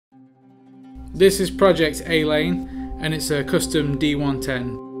This is project A-Layne and it's a custom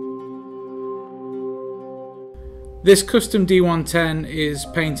D110. This custom D110 is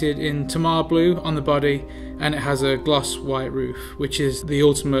painted in Tamar Blue on the body and it has a gloss white roof, which is the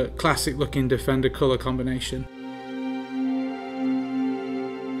ultimate classic looking Defender colour combination.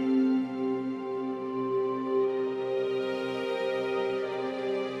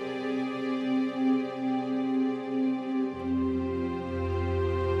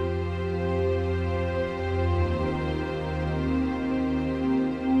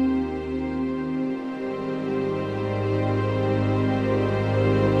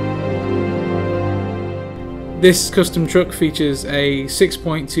 This custom truck features a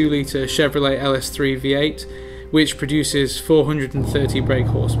 6.2 litre Chevrolet LS3 V8, which produces 430 brake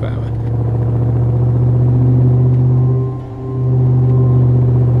horsepower.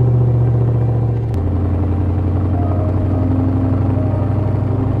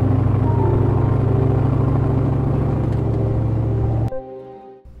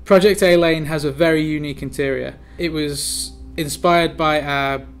 Project A-Layne has a very unique interior. It was inspired by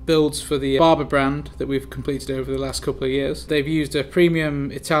our builds for the Barber brand that we've completed over the last couple of years. They've used a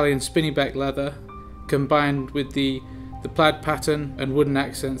premium Italian Spinneybeck leather combined with the plaid pattern and wooden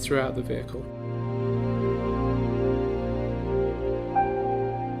accent throughout the vehicle.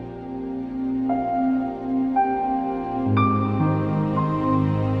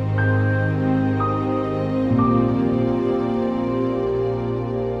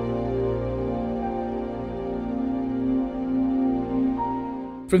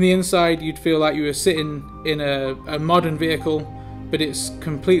 From the inside, you'd feel like you were sitting in a modern vehicle, but it's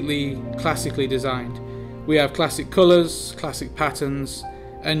completely classically designed. We have classic colours, classic patterns,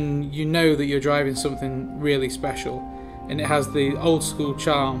 and you know that you're driving something really special. And it has the old school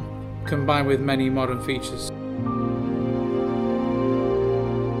charm combined with many modern features.